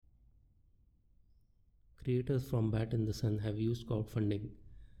Creators from Bat in the Sun have used crowdfunding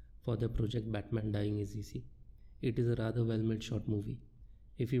for their project Batman Dying is Easy. It is a rather well made short movie.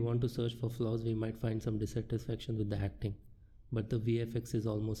 If we want to search for flaws, we might find some dissatisfaction with the acting, but the VFX is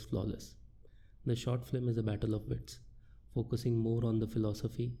almost flawless. The short film is a battle of wits, focusing more on the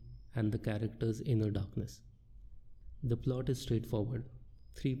philosophy and the character's inner darkness. The plot is straightforward.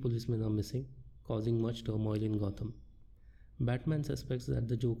 Three policemen are missing, causing much turmoil in Gotham. Batman suspects that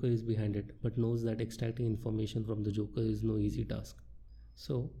the Joker is behind it, but knows that extracting information from the Joker is no easy task.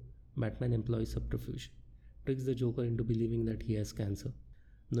 So, Batman employs subterfuge, tricks the Joker into believing that he has cancer,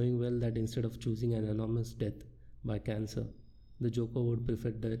 knowing well that instead of choosing an anonymous death by cancer, the Joker would prefer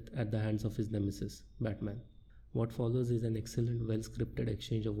death at the hands of his nemesis, Batman. What follows is an excellent, well-scripted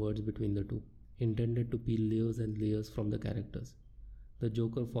exchange of words between the two, intended to peel layers and layers from the characters. The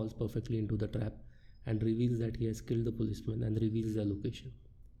Joker falls perfectly into the trap and reveals that he has killed the policeman and reveals their location.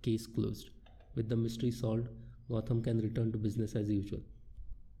 Case closed. With the mystery solved, Gotham can return to business as usual.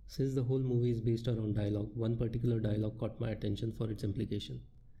 Since the whole movie is based around dialogue, one particular dialogue caught my attention for its implication.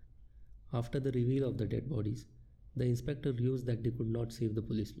 After the reveal of the dead bodies, the inspector reveals that they could not save the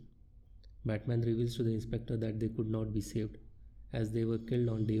policeman. Batman reveals to the inspector that they could not be saved, as they were killed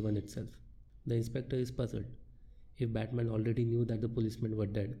on day one itself. The inspector is puzzled. If Batman already knew that the policemen were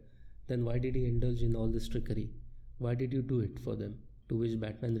dead, then why did he indulge in all this trickery? Why did you do it for them? To which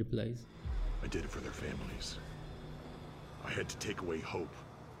Batman replies, I did it for their families. I had to take away hope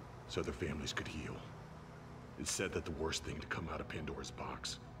so their families could heal. It's said that the worst thing to come out of Pandora's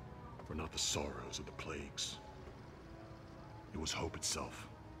box were not the sorrows or the plagues. It was hope itself.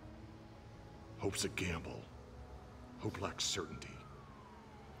 Hope's a gamble. Hope lacks certainty.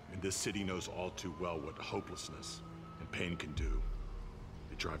 And this city knows all too well what hopelessness and pain can do.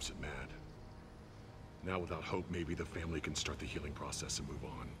 It drives it mad. Now without hope, maybe the family can start the healing process and move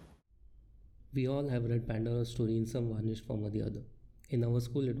on. We all have read Pandora's story in some varnished form or the other. In our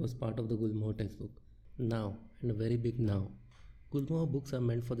school, it was part of the Gulmohar textbook. Now, and a very big now, Gulmohar books are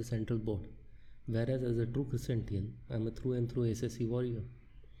meant for the central board, whereas as a true Christian, I am a through and through SSC warrior.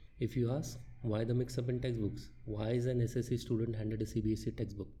 If you ask, why the mix-up in textbooks? Why is an SSC student handed a CBSE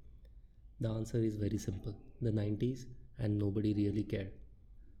textbook? The answer is very simple. The 90s and nobody really cared.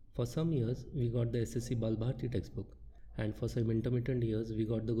 For some years, we got the SSC Balbharti textbook, and for some intermittent years, we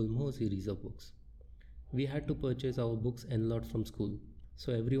got the Gulmohar series of books. We had to purchase our books en lot from school,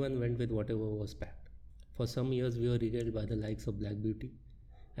 so everyone went with whatever was packed. For some years, we were regaled by the likes of Black Beauty,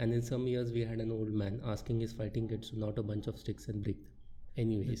 and in some years, we had an old man asking his fighting kids to knot a bunch of sticks and break them.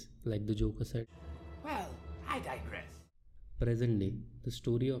 Anyways, like the Joker said, well, I digress. Present day, the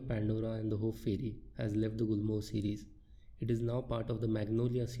story of Pandora and the Hope Fairy has left the Gulmohar series. It is now part of the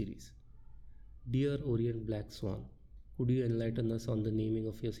Magnolia series. Dear Orient Black Swan, could you enlighten us on the naming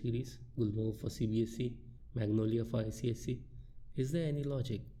of your series? Gulmohar for CBSE, Magnolia for ICSE? Is there any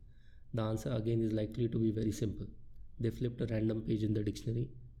logic? The answer again is likely to be very simple. They flipped a random page in the dictionary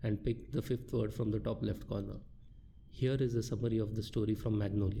and picked the fifth word from the top left corner. Here is a summary of the story from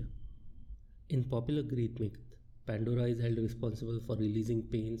Magnolia. In popular Greek myth, Pandora is held responsible for releasing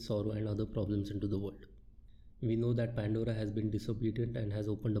pain, sorrow and other problems into the world. We know that Pandora has been disobedient and has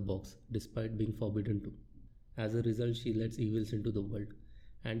opened a box, despite being forbidden to. As a result, she lets evils into the world,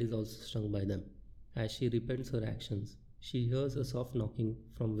 and is also stung by them. As she repents her actions, she hears a soft knocking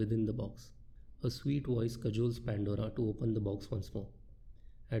from within the box. A sweet voice cajoles Pandora to open the box once more.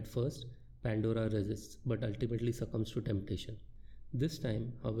 At first, Pandora resists, but ultimately succumbs to temptation. This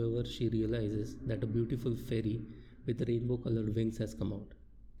time, however, she realizes that a beautiful fairy with rainbow-colored wings has come out.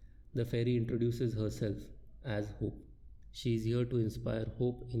 The fairy introduces herself as Hope. She is here to inspire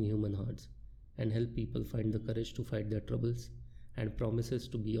hope in human hearts and help people find the courage to fight their troubles, and promises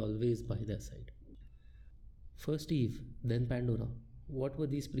to be always by their side. First Eve, then Pandora. What were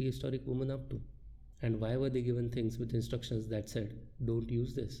these prehistoric women up to? And why were they given things with instructions that said, don't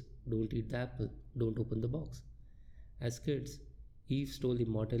use this, don't eat the apple, don't open the box? As kids, Eve stole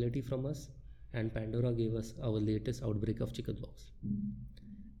immortality from us, and Pandora gave us our latest outbreak of chickenpox.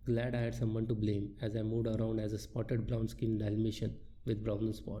 Glad I had someone to blame as I moved around as a spotted brown-skinned Dalmatian with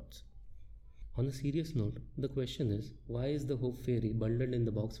brown spots. On a serious note, the question is, why is the Hope Fairy bundled in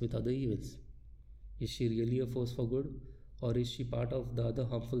the box with other evils? Is she really a force for good, or is she part of the other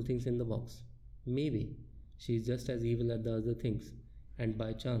harmful things in the box? Maybe she is just as evil as the other things, and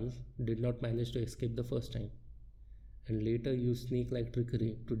by chance did not manage to escape the first time, and later used snake-like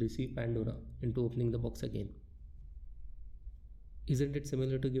trickery to deceive Pandora into opening the box again. Isn't it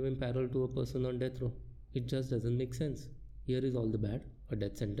similar to giving parole to a person on death row? It just doesn't make sense. Here is all the bad, a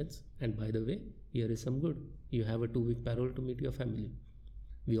death sentence, and by the way, here is some good. You have a 2-week parole to meet your family.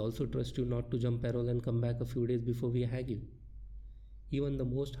 We also trust you not to jump parole and come back a few days before we hang you. Even the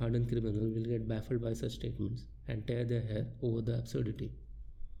most hardened criminal will get baffled by such statements and tear their hair over the absurdity.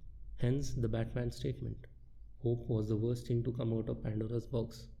 Hence the Batman statement, hope was the worst thing to come out of Pandora's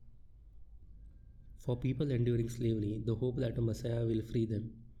box. For people enduring slavery, the hope that a Messiah will free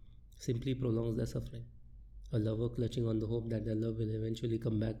them simply prolongs their suffering. A lover clutching on the hope that their love will eventually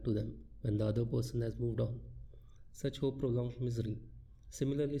come back to them when the other person has moved on. Such hope prolongs misery.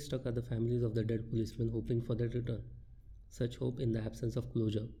 Similarly stuck are the families of the dead policemen hoping for their return. Such hope in the absence of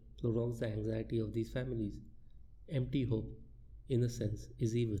closure prolongs the anxiety of these families. Empty hope, in a sense,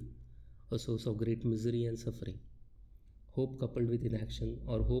 is evil, a source of great misery and suffering. Hope coupled with inaction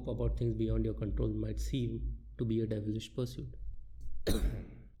or hope about things beyond your control might seem to be a devilish pursuit.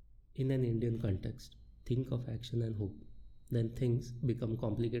 In an Indian context, think of action and hope. Then things become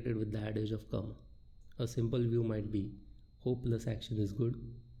complicated with the adage of karma. A simple view might be hope plus action is good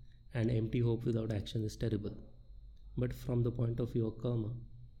and empty hope without action is terrible. But from the point of view of karma,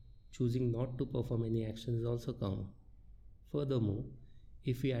 choosing not to perform any action is also karma. Furthermore,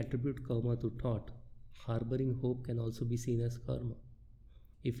 if we attribute karma to thought, harboring hope can also be seen as karma.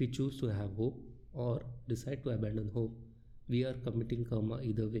 If we choose to have hope or decide to abandon hope, we are committing karma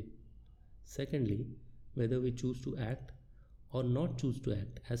either way. Secondly, whether we choose to act or not choose to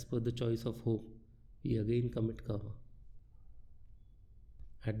act as per the choice of hope, we again commit karma.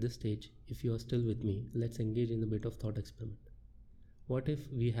 At this stage, if you are still with me, let's engage in a bit of thought experiment. What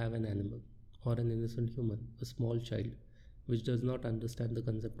if we have an animal or an innocent human, a small child, which does not understand the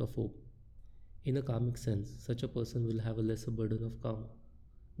concept of hope? In a karmic sense, such a person will have a lesser burden of karma.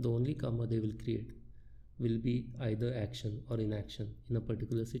 The only karma they will create will be either action or inaction in a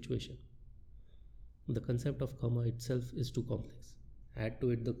particular situation. The concept of karma itself is too complex. Add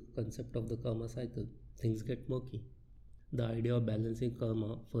to it the concept of the karma cycle, things get murky. The idea of balancing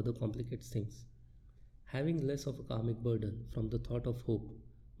karma further complicates things. Having less of a karmic burden from the thought of hope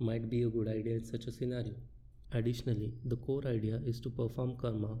might be a good idea in such a scenario. Additionally, the core idea is to perform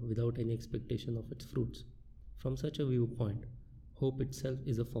karma without any expectation of its fruits. From such a viewpoint, hope itself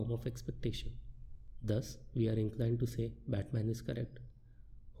is a form of expectation. Thus, we are inclined to say Batman is correct.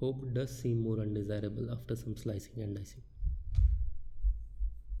 Hope does seem more undesirable after some slicing and dicing.